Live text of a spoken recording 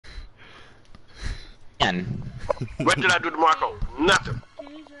man. What did I do to Marco? Nothing.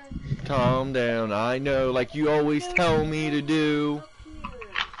 Calm down. I know, like you always tell me to do.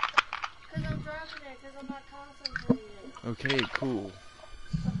 Because I'm dropping it, because I'm not concentrating. Okay, cool.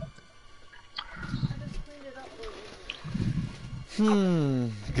 I just cleaned it up a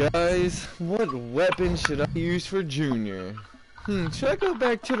little. Guys, what weapon should I use for Junior? Should I go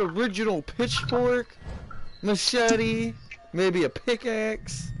back to the original pitchfork? Machete? Maybe a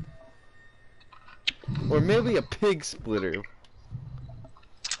pickaxe? Or maybe a pig splitter?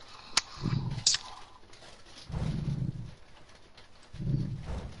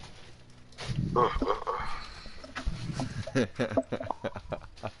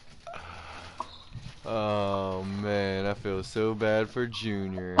 Oh man, I feel so bad for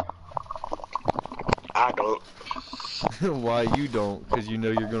Junior. I don't. Why you don't? Because you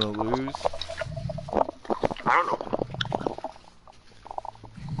know you're gonna lose? I don't know.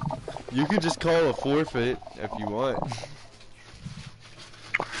 You could just call a forfeit if you want.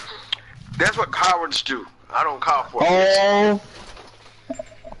 That's what cowards do. I don't call for it. Oh.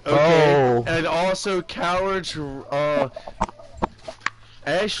 Okay, Oh. and also cowards,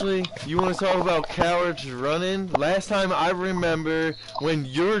 Ashley, you want to talk about cowards running? Last time I remember, when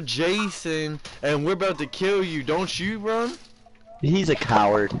you're Jason and we're about to kill you, don't you run? He's a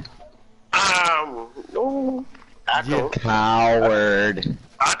coward. No. I don't. Coward.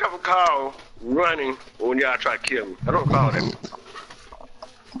 I don't call running when y'all try to kill me. I don't call that.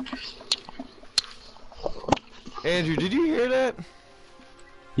 Andrew, did you hear that?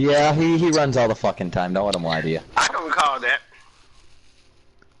 Yeah, he runs all the fucking time. Don't let him lie to you. I don't call that.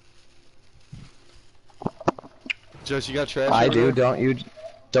 Just you got trash? I over do. there?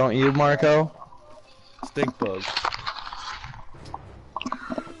 Don't you, Marco? Stink bug.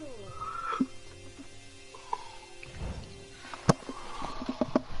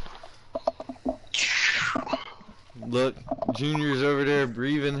 Look, Junior's over there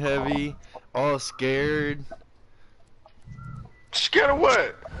breathing heavy, all scared. Scared of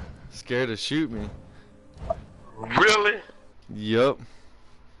what? Scared to shoot me. Really? Yup.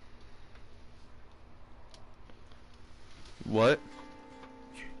 What?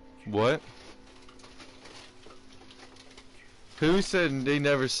 What? Who said they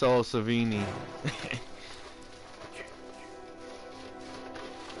never saw Savini?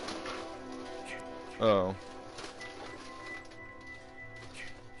 Oh.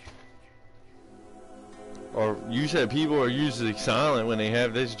 Or you said people are usually silent when they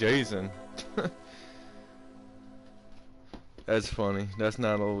have this Jason. That's funny. That's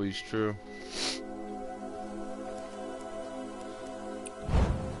not always true.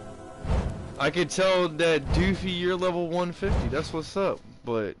 I could tell that Doofy you're level 150. That's what's up.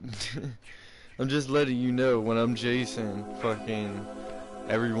 But I'm just letting you know when I'm Jason, fucking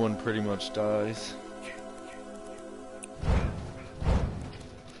everyone pretty much dies.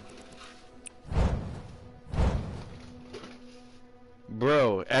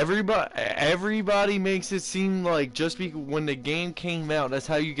 Bro, everybody makes it seem like just when the game came out, that's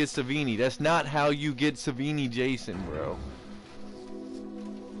how you get Savini. That's not how you get Savini Jason, bro.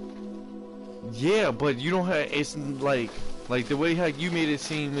 Yeah, but you don't have, it's like the way how you made it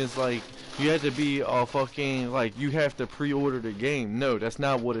seem is like you have to be a fucking, like you have to pre-order the game. No, that's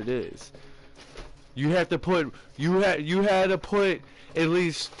not what it is. You have to put, you had to put at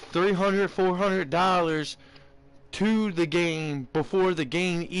least $300, $400 to the game before the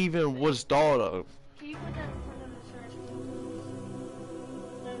game even was thought of. Can you put that in front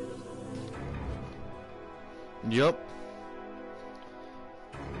of the Yup.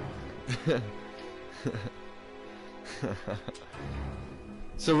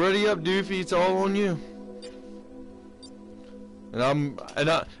 So ready up, Doofy. It's all on you. And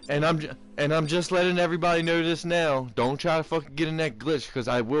I'm just letting everybody know this now. Don't try to fucking get in that glitch, because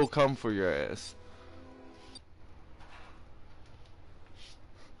I will come for your ass.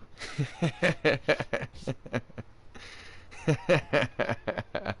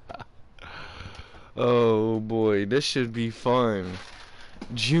 Oh boy, this should be fun.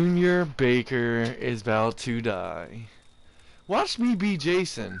 Junior Baker is about to die. Watch me be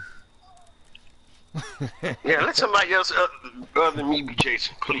Jason. Yeah, let somebody else other than me be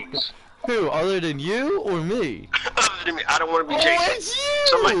Jason, please. Who? Other than you or me? Other than me, I don't want to be Jason.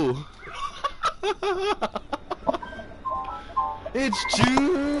 Oh, it's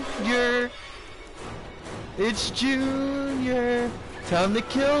you! It's Junior. It's Junior. Time to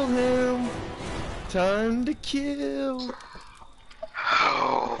kill him. Time to kill.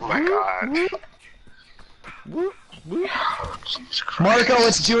 Oh my God. Whoop, whoop. Oh, Jesus Christ. Marco,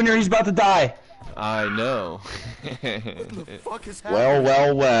 it's Junior. He's about to die. I know. What the fuck is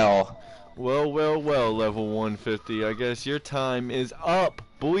happening? Well. Well, well, well, level 150. I guess your time is up,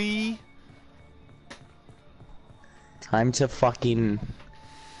 boy. Time to fucking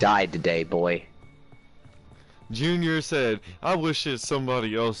die today, boy. Junior said, I wish it's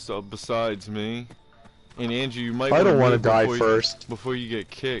somebody else besides me. And Andrew, you might I don't want wanna to die before first. before you get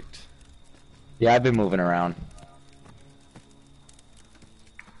kicked. Yeah, I've been moving around.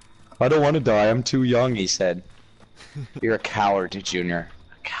 I don't want to die. I'm too young, he said. You're a coward, Junior.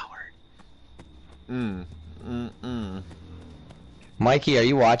 A coward. Mikey, are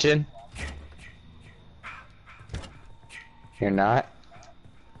you watching? You're not?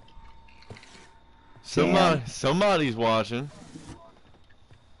 Somebody's watching.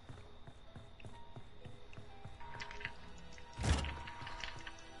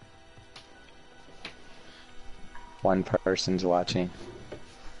 One person's watching.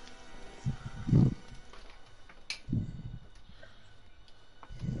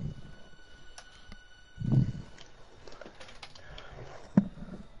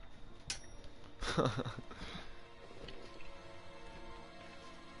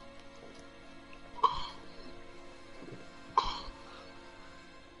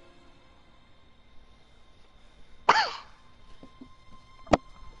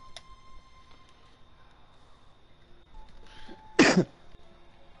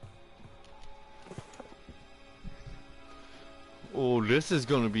 Oh, this is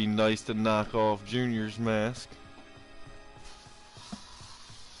gonna be nice to knock off Junior's mask.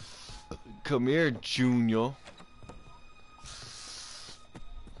 Come here, Junior.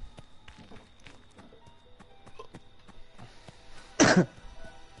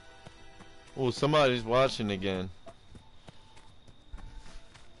 Oh, somebody's watching again.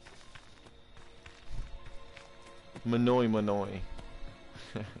 Manoi.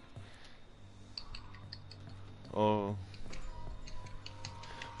 Oh.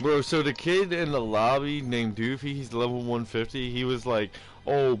 Bro, so the kid in the lobby named Doofy, he's level 150, he was like,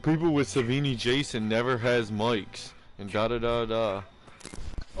 oh, people with Savini Jason never has mics, and da da da da.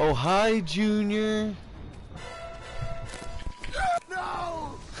 Oh, hi, Junior.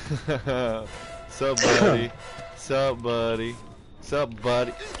 No! Sup, buddy? Sup, buddy? Sup,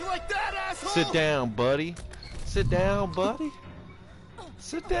 buddy? You like that, asshole? Sit down, buddy. Sit down, buddy.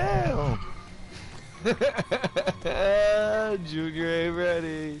 Sit down. Junior ain't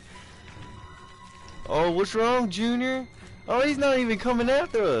ready. Oh, what's wrong, Junior? Oh, he's not even coming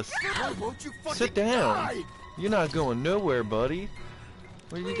after us. Why won't you fucking Sit down. die? You're not going nowhere, buddy.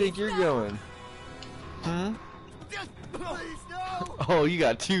 Where do you think you're going? Hmm? Please, no! Oh, you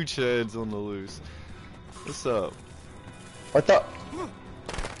got two chads on the loose. What's up? What the?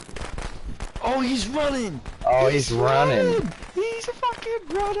 Oh, he's running! Oh, he's running. He's fucking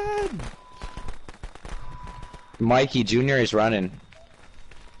running! Mikey, Junior is running.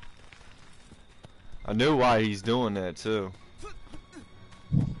 I know why he's doing that, too.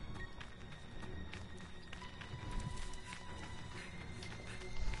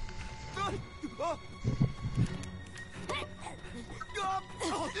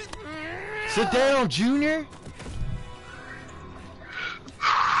 Sit down, Junior!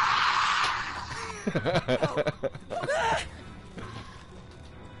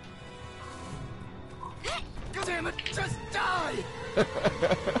 Damn it, just die!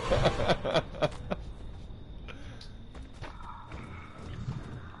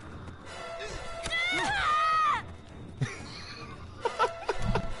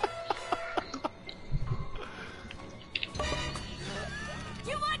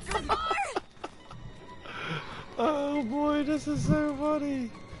 You want some more? Oh boy, this is so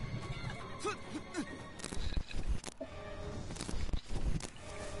funny.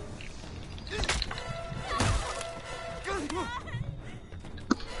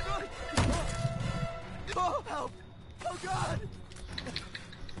 Oh, help! Oh, God!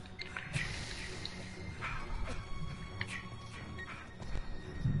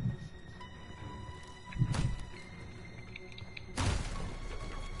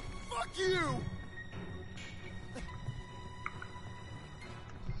 Fuck you!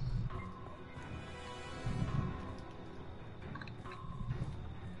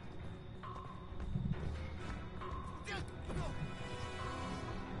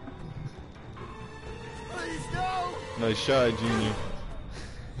 Please, no! Nice shot, Junior.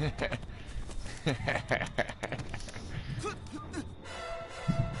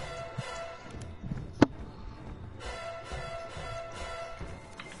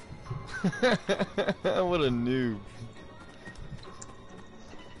 What a noob.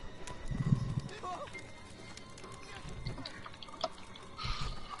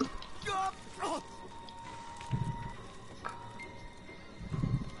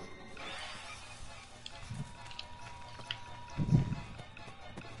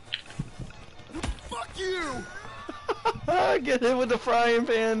 Get hit with the frying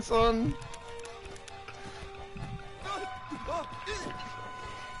pan, son.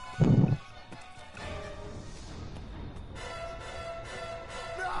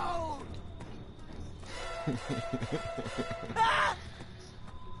 No!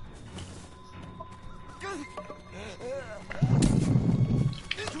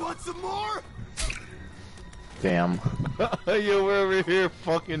 You want some more? Damn. Yo, we're over here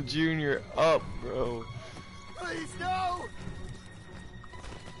fucking Junior up, bro. Please, no!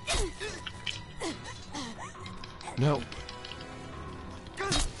 No.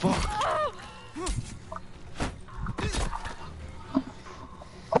 Fuck.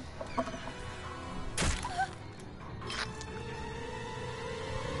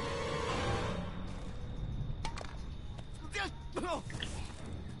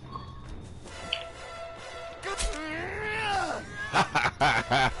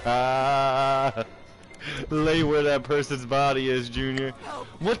 Lay where that person's body is, Junior.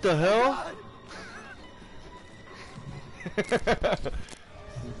 What the hell?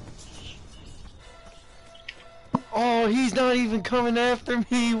 Oh, he's not even coming after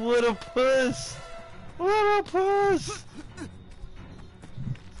me. What a puss. What a puss.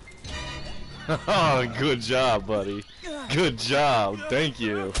 Oh, good job, buddy. Good job. Thank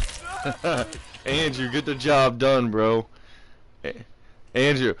you. Andrew, get the job done, bro.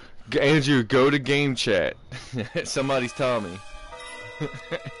 Andrew, go to game chat. Somebody's telling me.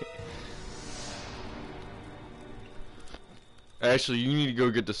 Actually, you need to go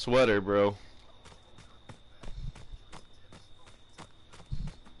get the sweater, bro.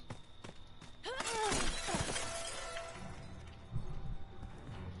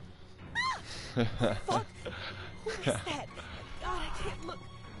 Fuck! Who is that? God, I can't look.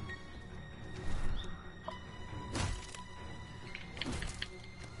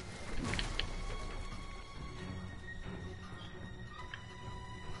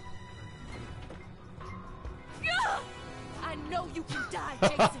 I know you can die,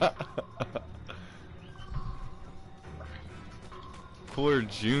 Jason. Poor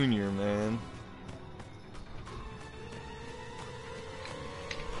Junior, man.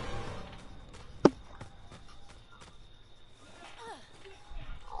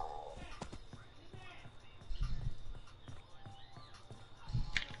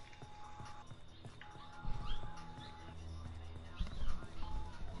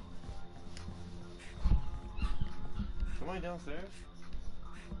 Somebody downstairs?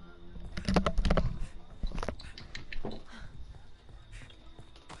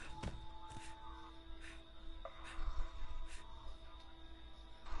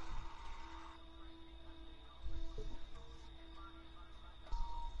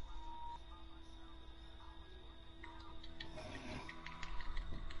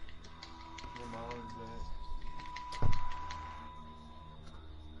 Your mom is back.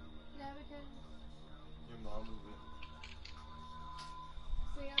 Yeah, because Your mom is back.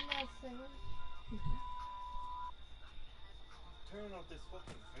 see, I'm not singing. Turn off this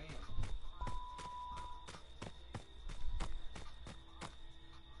fucking fan.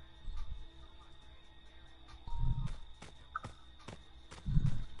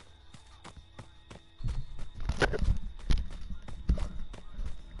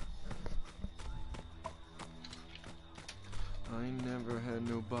 I ain't never had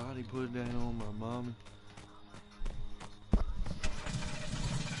nobody put that on my mommy.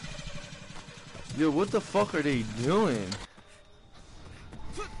 Yo, what the fuck are they doing?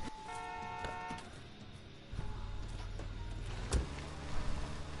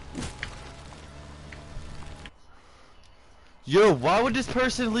 Yo, why would this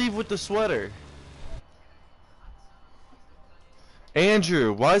person leave with the sweater?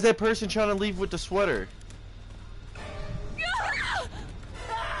 Andrew, why is that person trying to leave with the sweater?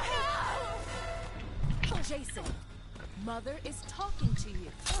 Jason, Mother is talking to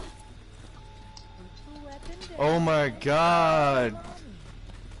you. Oh my god.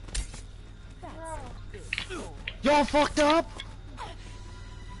 Y'all fucked up?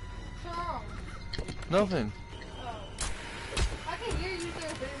 Charles, Nothing. I can hear you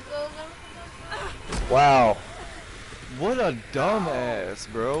through this. Wow. What a dumbass,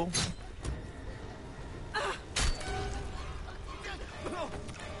 bro.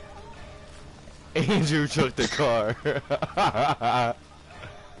 Andrew took the car.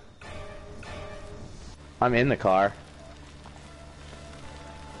 I'm in the car.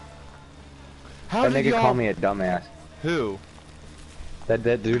 How That did nigga y'all... call me a dumbass. Who? That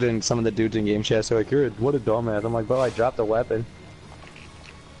dude and some of the dudes in game chat so like, you're what a dumbass. I'm like, bro, I dropped a weapon.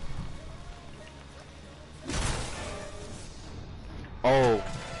 Oh.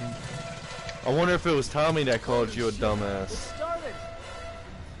 I wonder if it was Tommy that called you a dumbass. Started.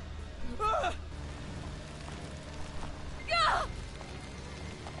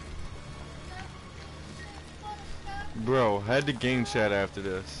 Bro, had the game chat after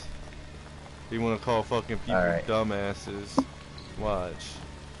this. You wanna call fucking people Alright. dumbasses. Watch.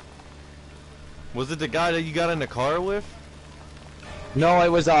 Was it the guy that you got in the car with? No,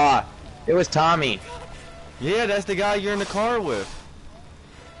 it was Tommy. Yeah, that's the guy you're in the car with.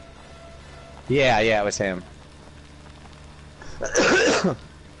 Yeah, it was him.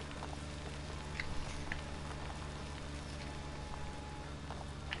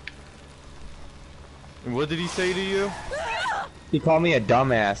 And what did he say to you? He called me a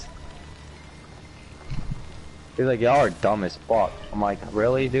dumbass. He's like, y'all are dumb as fuck. I'm like,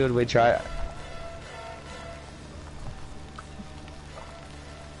 really, dude? We try.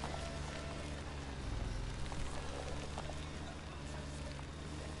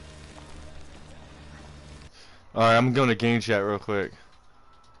 Alright, I'm going to game chat real quick.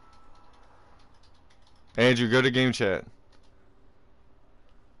 Andrew, go to game chat.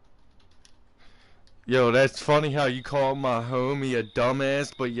 Yo, that's funny how you call my homie a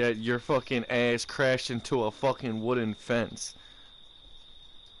dumbass, but yet your fucking ass crashed into a fucking wooden fence.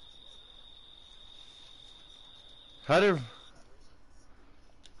 How did...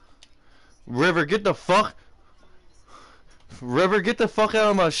 River, get the fuck... River, get the fuck out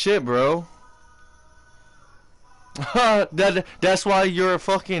of my shit, bro. That's why you're a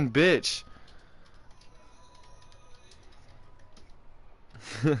fucking bitch.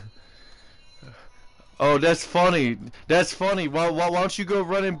 Oh, that's funny. That's funny. Why don't you go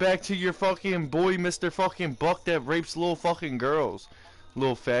running back to your fucking boy, Mr. fucking Buck that rapes little fucking girls,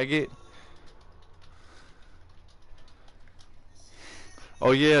 little faggot.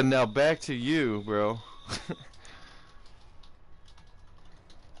 Oh yeah, now back to you, bro.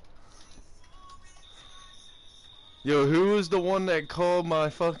 Yo, who was the one that called my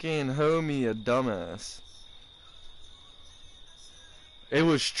fucking homie a dumbass? It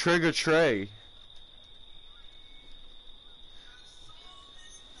was Trigger Trey.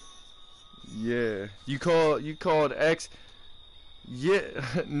 Yeah, you called X. Yeah,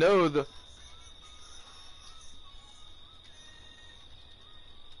 no, the.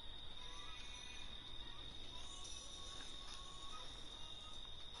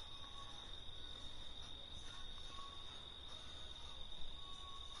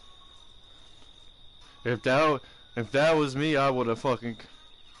 If that was me, I would have fucking.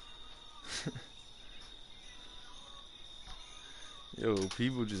 Yo,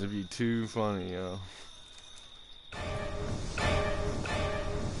 people just be too funny, yo.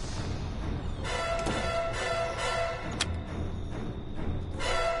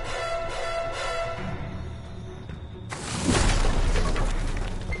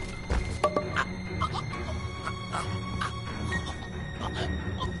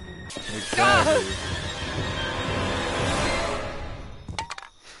 Exactly.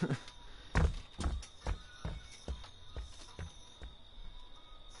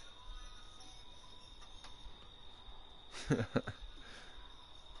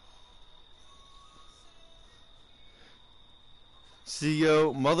 See,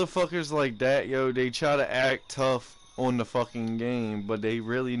 yo, motherfuckers like that, yo, they try to act tough on the fucking game, but they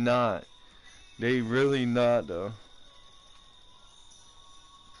really not. They really not, though.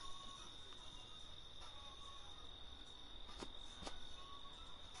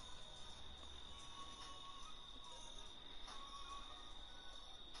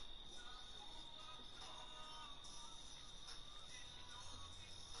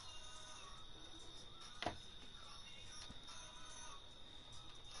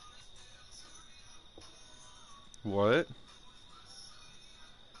 What?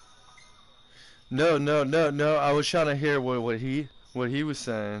 No, no, no, no. I was trying to hear what he was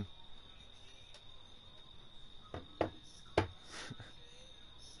saying.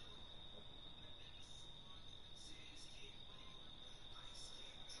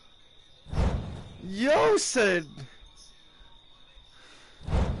 Yo said.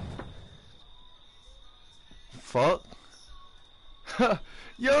 Fuck.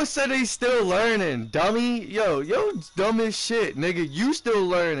 Yo said he's still learning, dummy. Yo dumb as shit, nigga. You still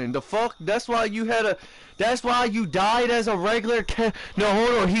learning. The fuck? That's why you died as a regular no,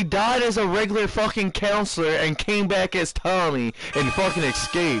 hold on. He died as a regular fucking counselor and came back as Tommy and fucking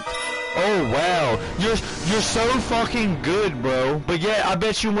escaped. Oh wow. You're so fucking good, bro. But yeah, I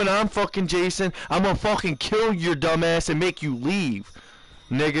bet you when I'm fucking Jason, I'm gonna fucking kill your dumb ass and make you leave.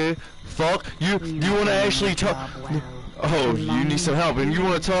 Nigga. Fuck. You wanna actually talk. Oh, you need some help, and you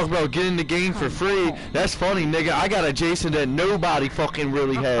want to talk about getting the game for free? That's funny, nigga. I got a Jason that nobody fucking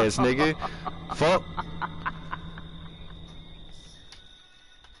really has, nigga. Fuck.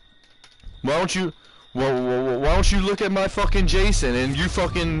 Why don't you? Why don't you look at my fucking Jason and you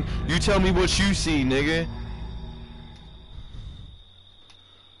tell me what you see, nigga?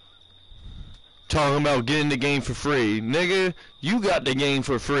 Talking about getting the game for free, nigga. You got the game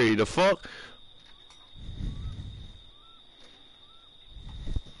for free. The fuck?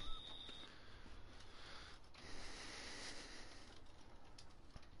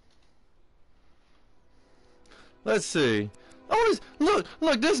 Let's see.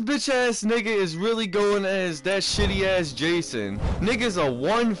 Look, this bitch ass nigga is really going as that shitty ass Jason. This nigga is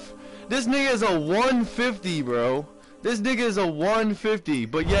a 150, bro. This nigga is a 150.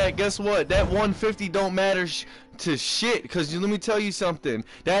 But yeah, guess what? That 150 don't matter to shit. Cause let me tell you something.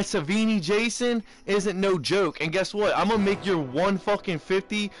 That Savini Jason isn't no joke. And guess what? I'm gonna make your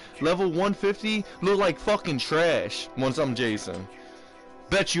 150 level 150 look like fucking trash once I'm Jason.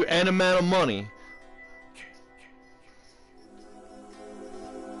 Bet you an amount of money.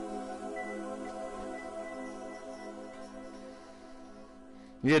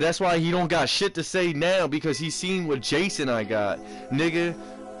 Yeah, that's why he don't got shit to say now, because he's seen what Jason I got. Nigga,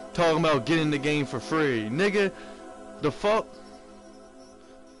 talking about getting the game for free. Nigga, the fuck?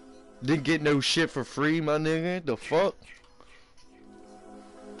 Didn't get no shit for free, my nigga. The fuck?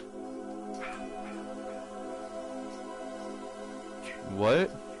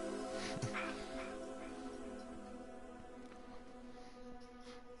 What?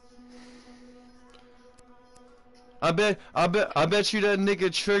 I bet you that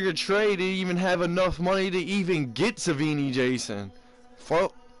nigga Trigger Trey didn't even have enough money to even get Savini Jason.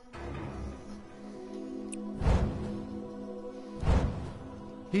 Fuck.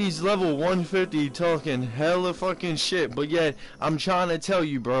 He's level 150 talking hella fucking shit, but yet I'm trying to tell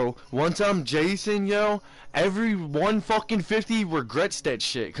you, bro, once I'm Jason, yo, every 150 regrets that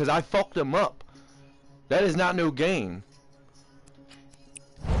shit, cause I fucked him up. That is not no game.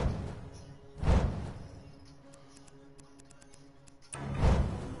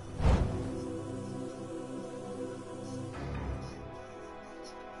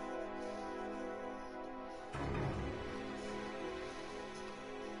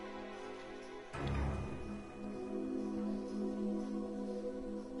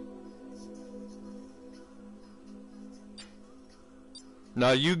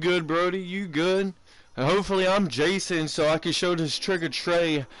 Nah, you good, Brody? You good? And hopefully I'm Jason so I can show this Trigger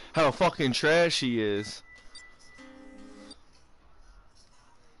Trey how fucking trash he is.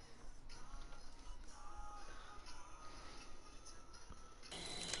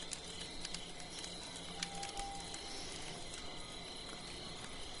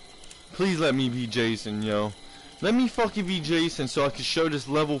 Please let me be Jason, yo. Let me fucking be Jason so I can show this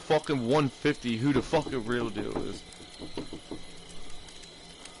level fucking 150 who the fucking real deal is.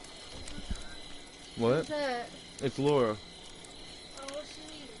 What? What's that? It's Laura. Oh, what's she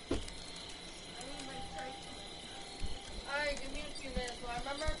need? I need my strike. Alright, give me a few minutes. Well, I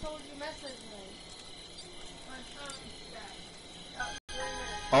remember I told you message me. My phone.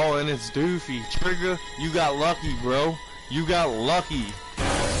 Oh, and it's Doofy. Trigger, you got lucky, bro. You got lucky.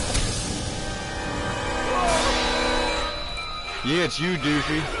 Yeah, it's you,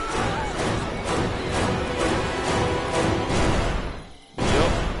 Doofy.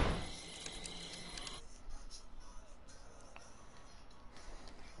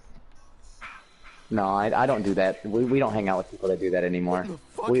 No, I don't do that. We don't hang out with people that do that anymore.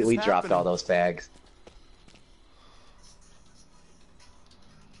 We dropped all those fags.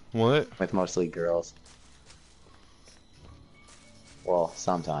 What? With mostly girls. Well,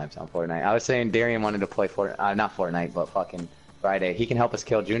 sometimes on Fortnite. I was saying Darian wanted to play Fortnite, not Fortnite, but fucking Friday. He can help us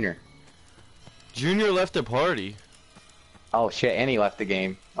kill Junior. Junior left the party. Oh shit, and he left the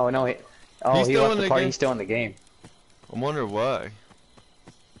game. Oh no, he left the party. He's still in the game. I wonder why.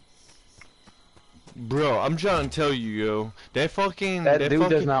 Bro, I'm trying to tell you, yo. That dude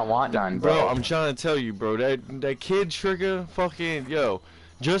does not want none, bro. I'm trying to tell you, bro. That kid Trigger, fucking, yo.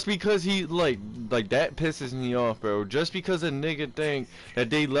 Just because he, like that pisses me off, bro. Just because a nigga think that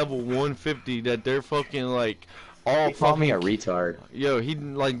they level 150, that they're fucking, like, all he called me a retard. Yo, he,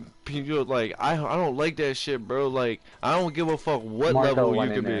 like, I don't like that shit, bro. Like, I don't give a fuck what level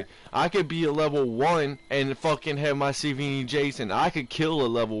you could be. I could be a level 1 and fucking have my Savini Jason. I could kill a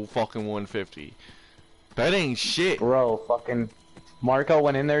level fucking 150. That ain't shit. Bro, fucking Marco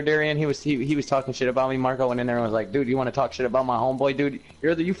went in there, Darian. He was talking shit about me. Marco went in there and was like, dude, you want to talk shit about my homeboy, dude?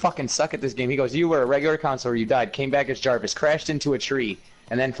 You fucking suck at this game. He goes, you were a regular console, you died, came back as Jarvis, crashed into a tree,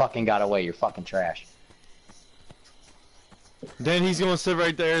 and then fucking got away. You're fucking trash. Then he's gonna sit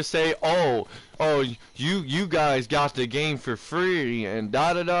right there and say, "Oh, you guys got the game for free," and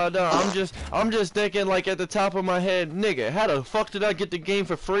da da da da. I'm just thinking like at the top of my head, nigga, how the fuck did I get the game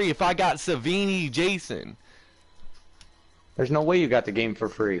for free if I got Savini Jason? There's no way you got the game for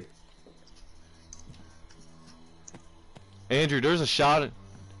free. Andrew, there's a shotty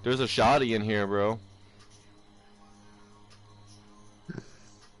in here, bro.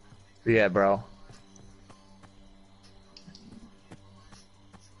 Yeah, bro.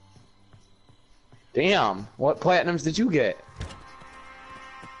 Damn, what platinums did you get?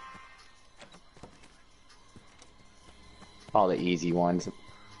 All the easy ones.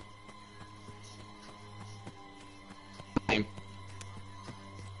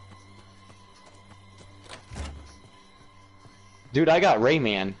 Dude, I got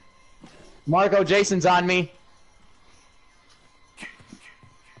Rayman. Marco, Jason's on me.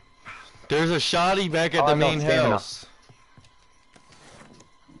 There's a shotty back at the main house.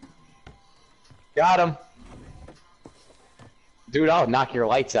 Got him. Dude, I'll knock your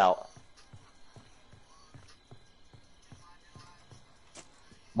lights out.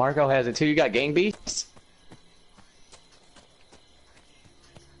 Marco has it too. You got gang beasts?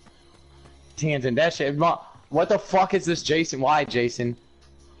 Hands in that shit. What the fuck is this, Jason? Why, Jason?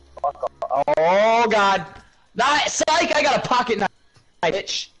 Oh, God. Psych! I got a pocket knife,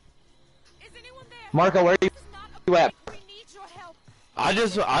 bitch. Is anyone there? Marco, where are you at? We need your help. I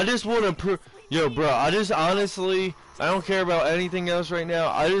just want to prove, yo, bro. I don't care about anything else right now.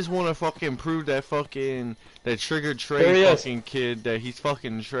 I just want to fucking prove that Trigger Trey fucking kid that he's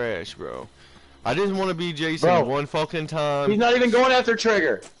fucking trash, bro. I just want to be Jason one fucking time. He's not even going after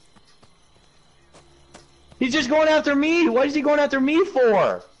Trigger. He's just going after me. What is he going after me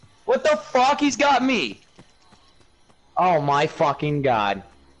for? What the fuck? He's got me. Oh my fucking God.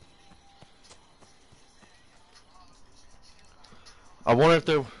 I wonder if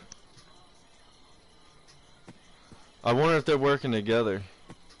they're working together.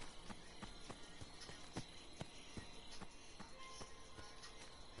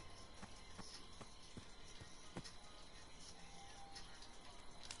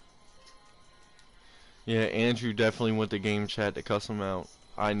 Yeah, Andrew definitely went to game chat to cuss him out.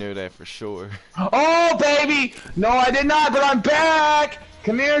 I know that for sure. Oh, baby! No, I did not, but I'm back!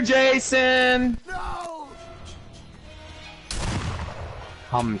 Come here, Jason! No!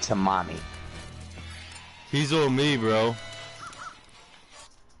 Come to mommy. He's on me, bro.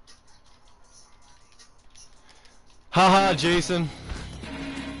 Haha, Jason.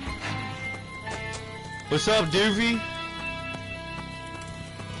 What's up, Doofy?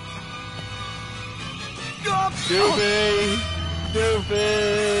 Doofy!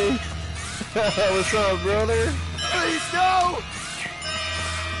 Doofy! What's up, brother? Please, no!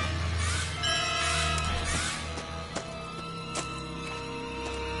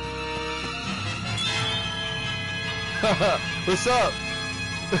 What's up?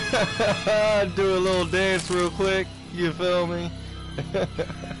 Do a little dance real quick. You feel me?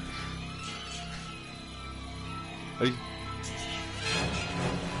 Are you...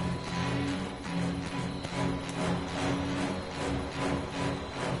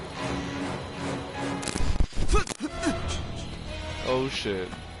 Oh shit.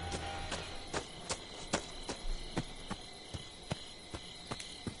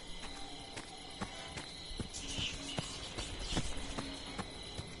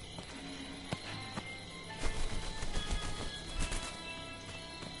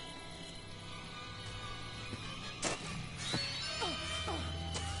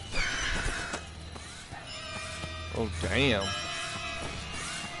 Oh damn.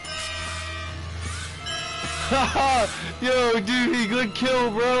 Yo, dude, good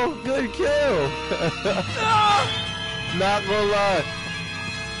kill, bro. Good kill. Not gonna lie.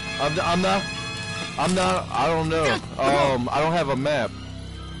 I'm not. I don't know. I don't have a map.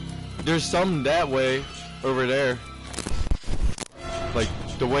 There's some that way over there. Like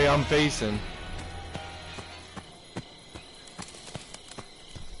the way I'm facing.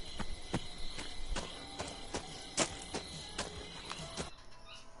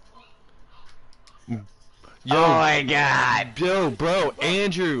 Yo, oh my God. Yo, bro,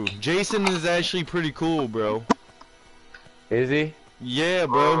 Andrew, Jason is actually pretty cool, bro. Is he? Yeah,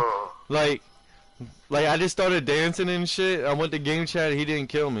 bro. Like I just started dancing and shit. I went to game chat. He didn't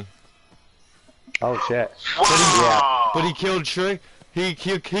kill me. Oh shit. But he killed He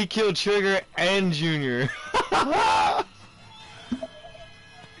killed Trigger and Junior.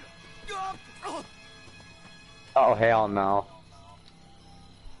 Oh hell no.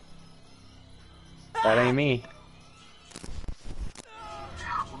 That ain't me.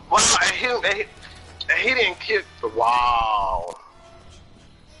 What about him? he didn't kill. Wow.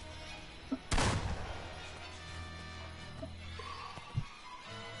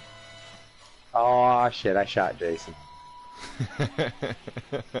 Oh shit! I shot Jason.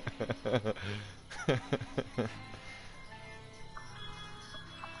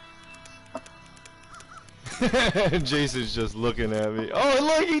 Jason's just looking at me. Oh,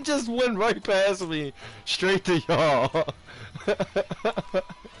 look, he just went right past me, straight to y'all.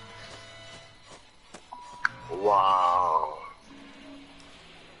 Wow.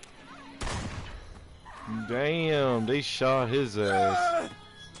 Damn, they shot his ass.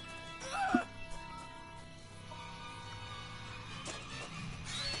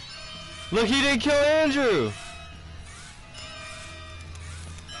 Look, he didn't kill Andrew.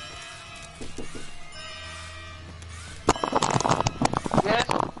 Yes.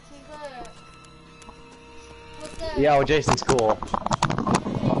 What's that? Yo, Jason's cool.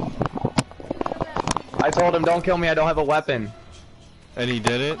 I told him, don't kill me, I don't have a weapon. And he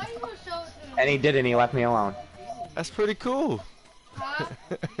didn't? Why you gonna show it to me? And he didn't, he left me alone. That's pretty cool. Huh?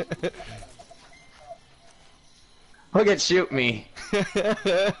 Look at shoot me.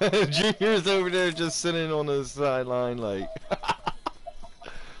 Junior's over there just sitting on the sideline like...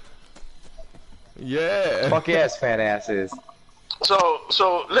 Yeah. Fuck yes, fat asses. So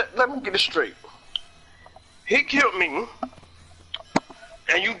let me get it straight. He killed me,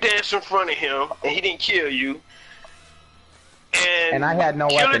 and you danced in front of him, and he didn't kill you. And I had no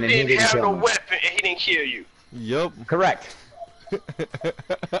Killer weapon, and he didn't didn't have kill no me. weapon, and he didn't kill you. Yup. Correct.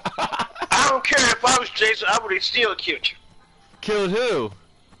 I don't care if I was Jason, I would have still killed you. Killed who?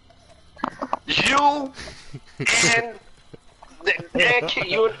 You and that kid.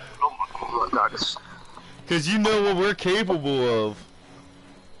 You. Oh my God. Cause you know what we're capable of.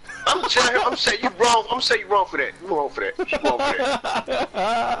 I'm saying you wrong. I'm saying you wrong for that. You wrong for that. You wrong for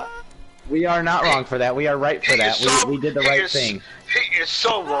that. We are not wrong for that. We are right for that. We did the right thing. He is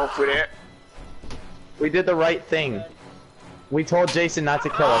so wrong for that. We did the right thing. We told Jason not to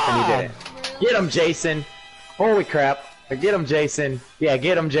kill us, and he didn't. Get him, Jason! Holy crap! Get him, Jason! Yeah,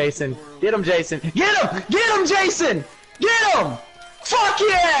 get him, Jason! Get him, Jason! Get him! Get him, Jason! Get him! Fuck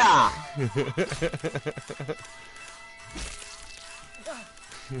yeah!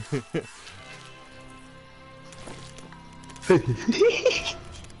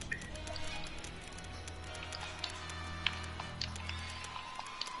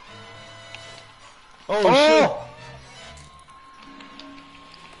 Oh, Yeah. shit!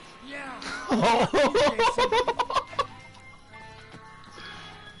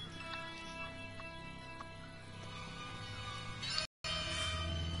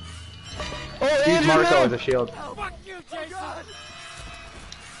 Oh, Use Andrew, Marco no! as a shield. Fuck you, Jason.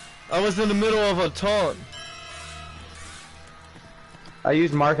 I was in the middle of a taunt. I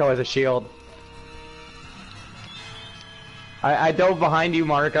used Marco as a shield. I dove behind you,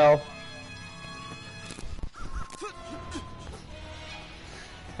 Marco.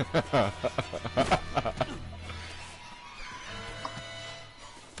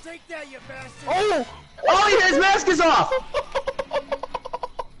 Take that, you bastard. Oh! Oh, his mask is off!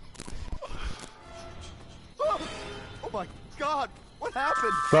 Oh my God. What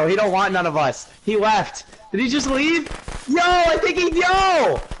happened? Bro, he don't want none of us. He left. Did he just leave? Yo, I think he...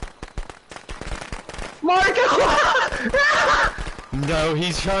 Yo! Marco! No,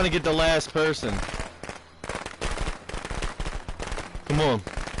 he's trying to get the last person. Come on.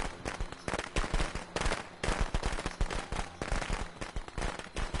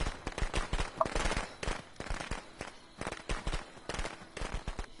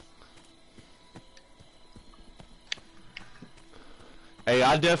 Hey,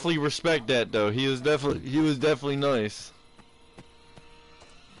 I definitely respect that though. He was definitely nice.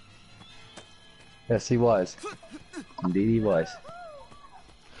 Yes, he was. Indeed, he was.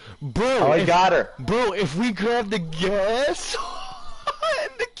 Bro, Oh, he got her. Bro, if we grab the gas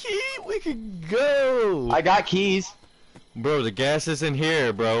and the key, we could go. I got keys. Bro, the gas is in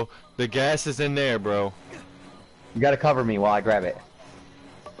here, bro. The gas is in there, bro. You gotta cover me while I grab it.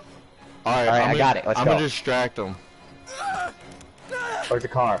 Alright, I got it. Let's I'm go. gonna distract him. Where's the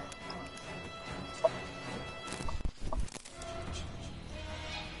car?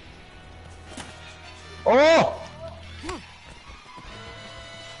 Oh!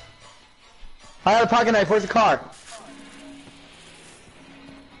 I had a pocket knife. Where's the car?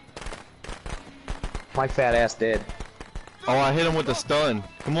 My fat ass did. Oh, I hit him with the stun.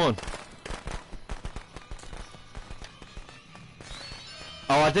 Come on.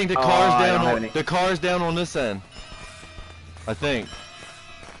 Oh, I think the car's I down. don't have any. The car's down on this end. I think.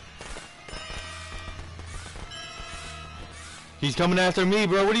 He's coming after me,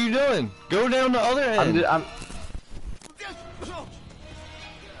 bro. What are you doing? Go down the other end. I'm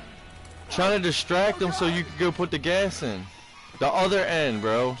Trying to distract him so you can go put the gas in. The other end,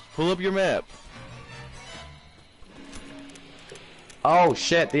 bro. Pull up your map. Oh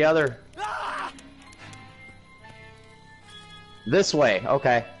shit, the other. This way,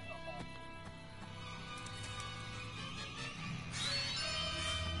 okay.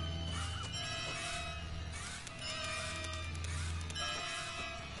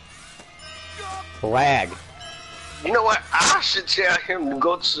 Lag. You know what? I should tell him to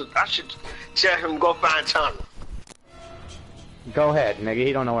go to. I should tell him to go find Tommy. Go ahead, nigga.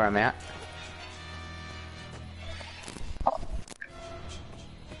 He don't know where I'm at.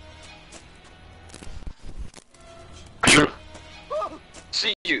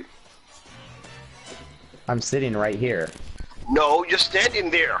 See you. I'm sitting right here. No, you're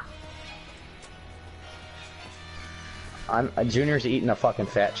standing there. Junior's eating a fucking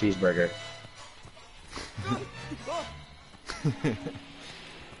fat cheeseburger.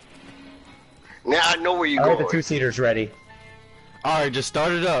 Now I know where you're Alright, going. the two-seater's ready. Alright, just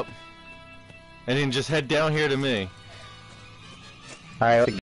start it up. And then just head down here to me.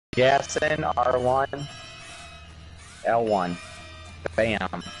 Alright, gas in, R1, L1.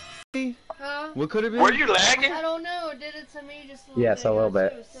 Bam. Huh? What could it be? Were you lagging? I don't know. It did it to me just a little Yes, bit. a little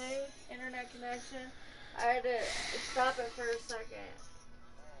bit. Too. Save internet connection. I had to stop it for a second.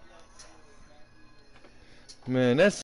 Man, that's